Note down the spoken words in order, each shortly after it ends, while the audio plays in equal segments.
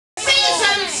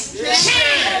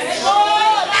change.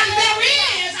 And there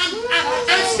is,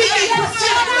 I'm speaking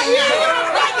prophetically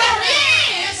now, but there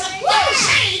is a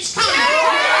change coming.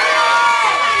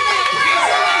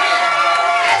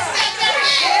 I said there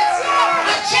is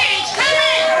a change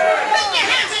coming. Lift your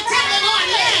hands and tell the Lord,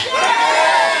 yes.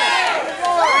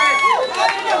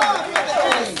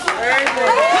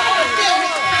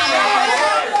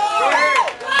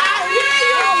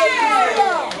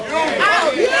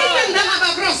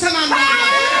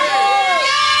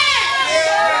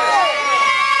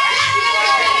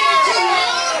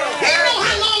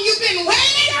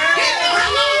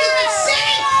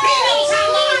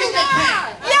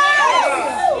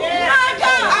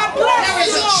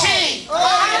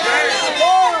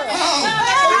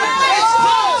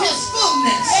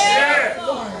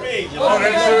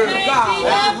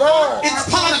 It's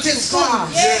part of his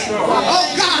fullness.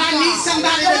 Oh God, I need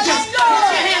somebody to just put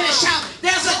your hand and shout,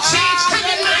 there's a change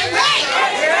coming my way.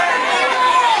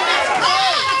 It's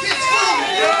part of his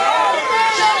fullness.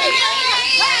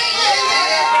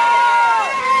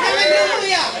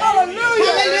 Hallelujah.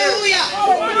 Hallelujah.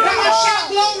 Come on, shout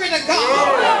glory to God.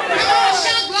 Come on,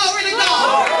 shout glory to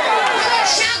God. Come on,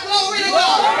 shout glory to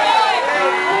God.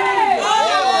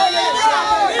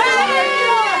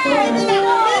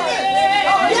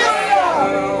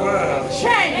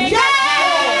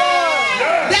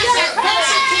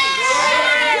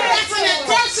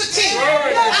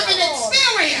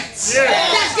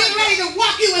 That's getting ready to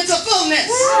walk you into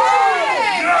fullness.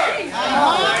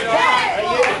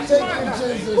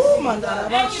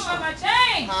 Thank you for my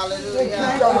change.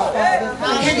 Hallelujah.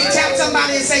 Can you tell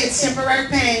somebody and say it's temporary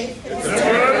pain?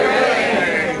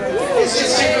 It's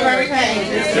just temporary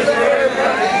pain. It's temporary pain.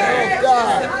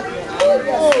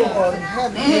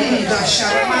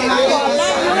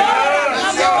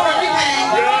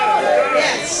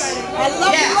 Yes. I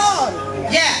love you, Lord.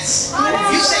 Yes.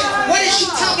 You say, what is she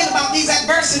talking about, these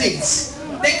adversities?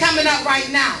 They're coming up right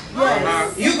now.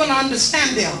 Yes. You're going to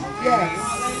understand them. Yes.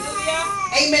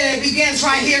 Amen. It begins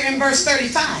right here in verse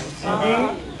 35.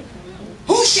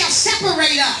 Who shall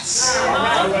separate us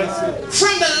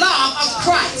from the love of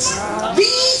Christ?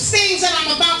 These things that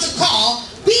I'm about to call,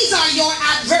 these are your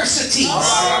adversities.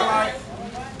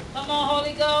 Come on,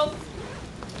 Holy Ghost.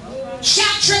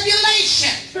 Shout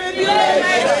tribulation.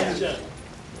 Tribulation.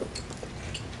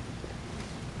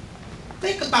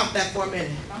 Think about that for a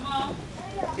minute. Come on.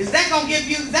 Is that going to give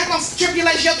you, is that going to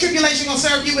tribulation, your tribulation going to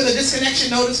serve you with a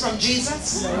disconnection notice from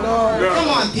Jesus? Lord. Come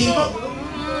on, people.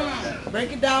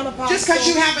 Break it down, Apostle. Just because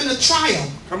you're having a trial.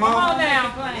 Come on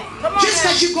now. Come on. Just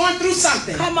because you're going through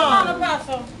something. Come Come on, on.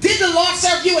 Apostle. Did the Lord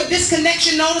serve you a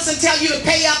disconnection notice and tell you to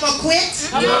pay up or quit?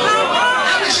 Come on.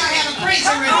 I wish I had a praise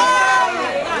already.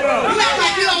 You act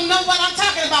like you don't know what I'm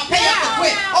talking about. Pay up or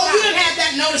quit. Oh, you didn't have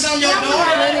that notice on your door.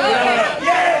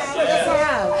 Yes, I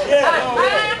have.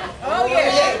 Oh,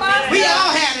 yeah. We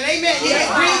all had it. Amen. You get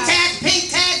green tags,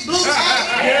 pink tags, blue tags,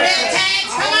 red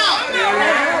tags. Come on.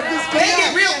 They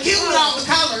get real cute with all the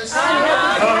colors.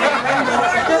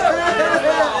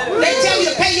 They tell you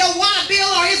to pay your water bill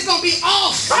or it's going to be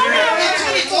off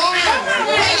in 24 hours.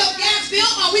 Pay your gas bill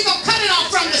or we're going to cut it off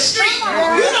from the street.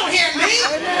 You don't hear me.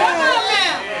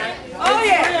 Oh,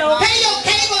 yeah. Pay your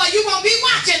cable or you're going to be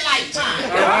watching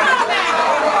Lifetime.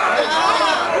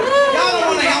 Y'all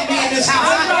don't want to help me in this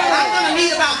house. I'm going to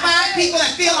need about 5 people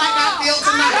that feel like I feel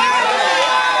tonight.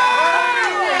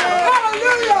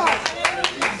 Hallelujah.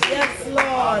 Yes,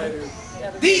 Lord.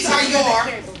 These are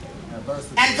your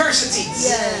adversities.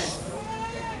 Yes.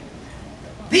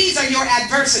 These are your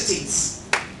adversities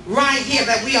right here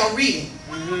that we are reading.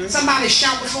 Somebody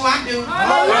shout before I do.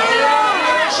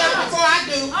 Shout before I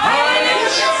do. Who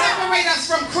shall separate us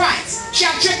from Christ?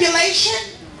 Shall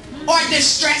tribulation or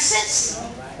distresses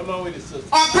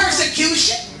or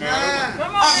persecution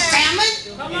or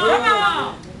famine? Come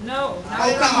on. No.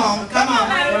 Oh, come on. Come on.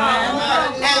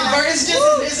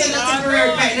 It's a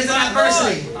temporary pain. It's an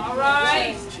adversity. All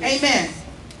right. Amen.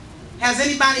 Has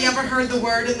anybody ever heard the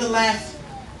word in the last,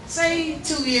 say,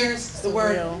 2 years, the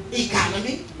word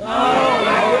economy?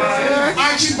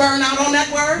 Aren't you burned out on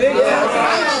that word?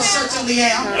 I most certainly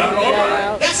am.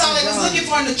 That's all they was looking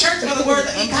for in the church, for the word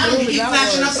economy. Keep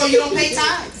flashing up so you don't pay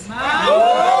tithes.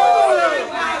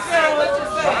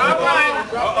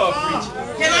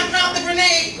 Can I drop the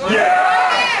grenade?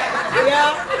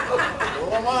 Yeah.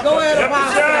 Go ahead,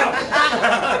 Apostle.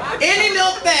 Any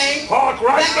little thing that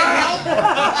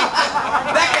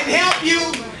can help you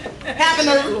having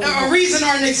a reason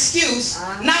or an excuse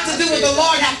not to do what the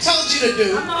Lord has told you to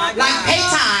do, like pay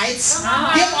tithes,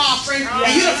 give offering,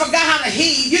 and you done forgot how to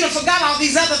heed, you done forgot all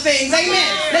these other things. Amen.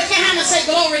 Lift your hand and say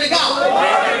glory to God.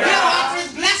 Give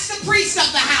offerings, bless the priest of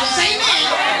the house.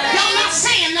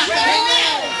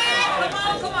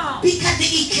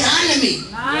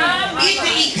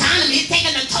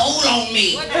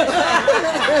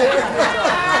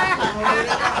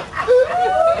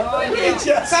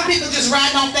 Some people just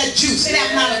riding off that juice. It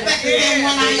have not affected them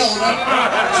one iota.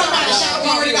 Somebody shout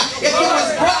glory to God. If you was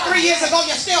broke 3 years ago,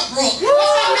 you're still broke.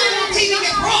 What's that man on TV?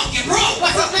 You're broke. You're broke.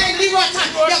 What's his name? Leroy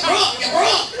Time. You're broke. You're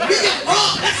broke. You get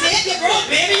broke. That's it. You're broke,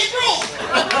 baby. You're broke.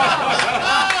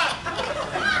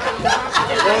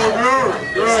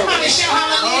 Somebody shout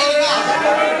hallelujah.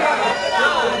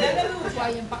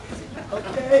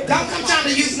 Don't come trying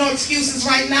to use no excuses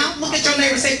right now. Look at your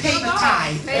neighbor and say, pay the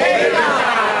tithe.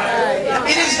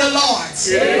 It is the Lord's.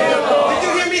 Did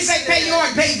you hear me say pay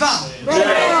yours, pay the?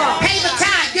 Pay the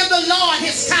tithe. Give the Lord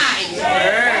his tithe.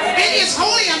 It is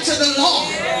holy unto the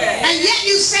Lord. And yet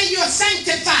you say you're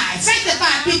sanctified.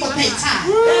 Sanctified people pay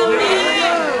tithe.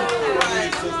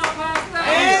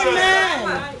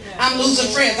 Amen. I'm losing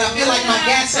friends. I feel like my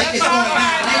gas tank is going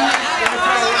down.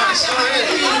 Somebody shout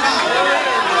hallelujah to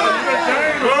God.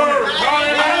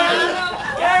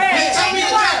 He told me to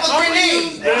drop a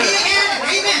grenade.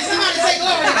 Amen. Somebody say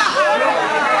glory to God.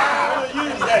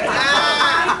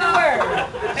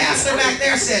 Pastor back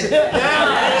there said,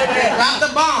 drop the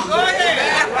bomb.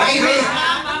 Amen.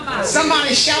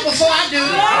 Somebody shout before I do.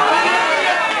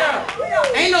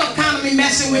 Ain't no economy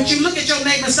messing with you. Look at your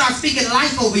neighbor and start speaking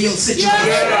life over your situation.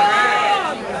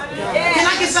 Can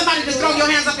I get somebody to throw your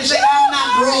hands up and say, I'm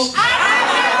not broke?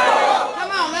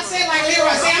 Come on, let's say it like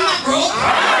Leroy. Say, I'm not broke.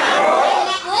 I'm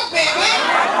not broke, baby.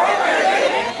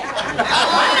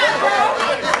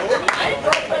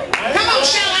 Come on,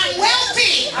 shout, I'm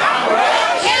wealthy.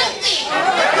 Healthy.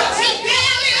 Because he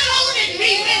barely loaded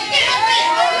me with benefit.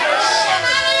 Shout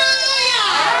hallelujah.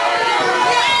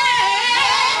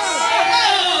 Yes.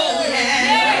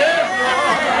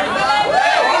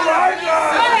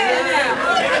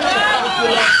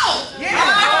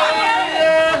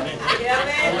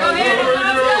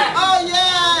 Oh,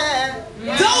 yeah.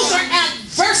 Those are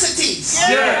adversities.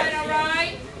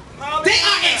 They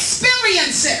are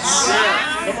experiences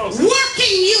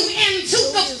working you into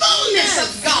the fullness of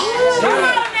God. Come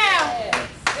on now.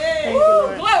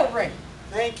 Woo, glory.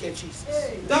 Thank you, Jesus.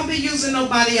 Don't be using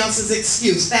nobody else's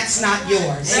excuse. That's not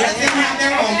yours. Let them have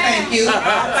their own. Thank you.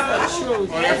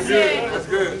 That's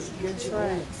good. That's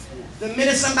good. The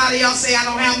minute somebody else say, I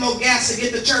don't have no gas to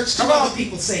get to church, two other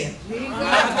people say it. You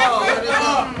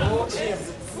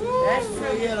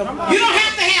don't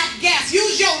have to have gas.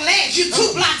 Use your legs. You're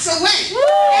 2 blocks away.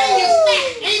 And you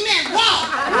fat. Amen. Walk.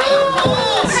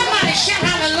 Somebody shout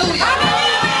hallelujah.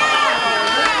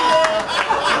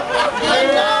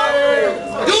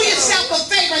 Do yourself a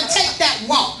favor and take that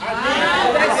walk.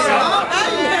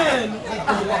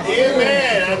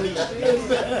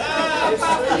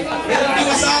 It'll do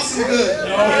us all some good.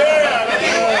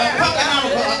 Pumping out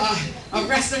a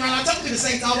restaurant. I told you the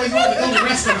saints always want to go to a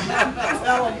restaurant.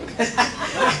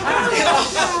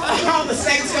 All the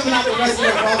saints coming out the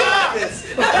restaurant all like this.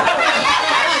 That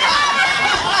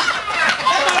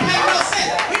don't make no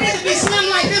sense. We need to be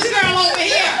smelling like this girl over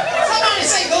here. Somebody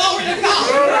say glory to God.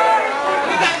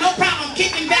 We got no problem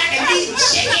kicking back and eating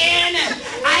chicken and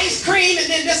ice cream, and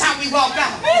then this is how we walk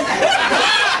out.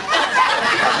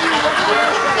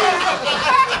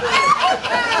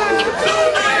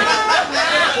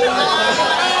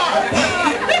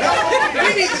 We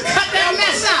need to cut that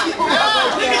mess out.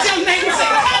 Look at your neighbor and say,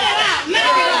 cut it out,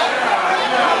 knock it out.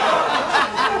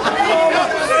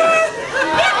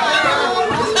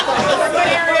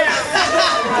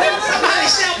 Somebody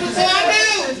shout before I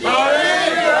do.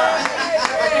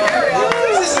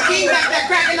 Sister King back there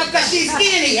cracking up because she's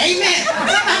skinny. Amen.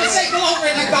 Somebody say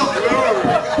glory to God.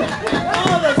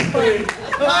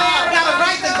 I got a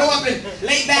right to go up and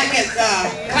lay back at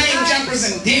claim jumpers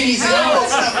and Denny's and all that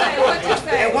stuff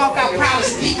and walk out proud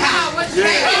as peacock.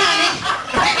 Hey, honey,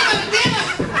 take me to dinner.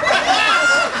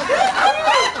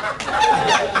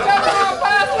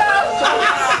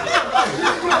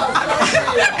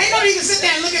 Ain't no need to sit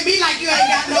there and look at me like you ain't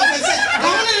got no good sense. Go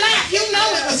on and laugh. You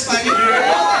know it was funny.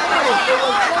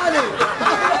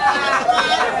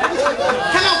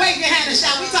 Come on, wave your hand and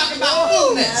shout. We talking about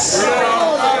fullness.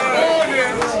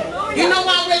 You know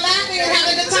why we're laughing and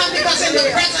having a good time? Because in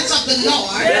the presence of the Lord.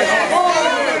 Because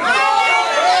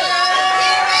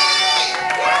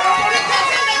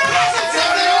in the presence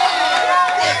of the Lord,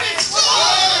 there is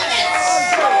fullness.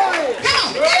 Come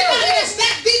on, anybody that's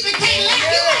that deep and can't laugh,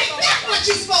 you ain't got what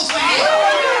you're supposed to have.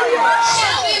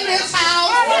 Shout in this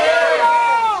house.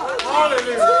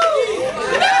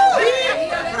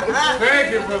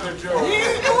 Thank you, Brother Joe.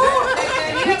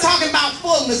 We're talking about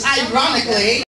fullness, ironically.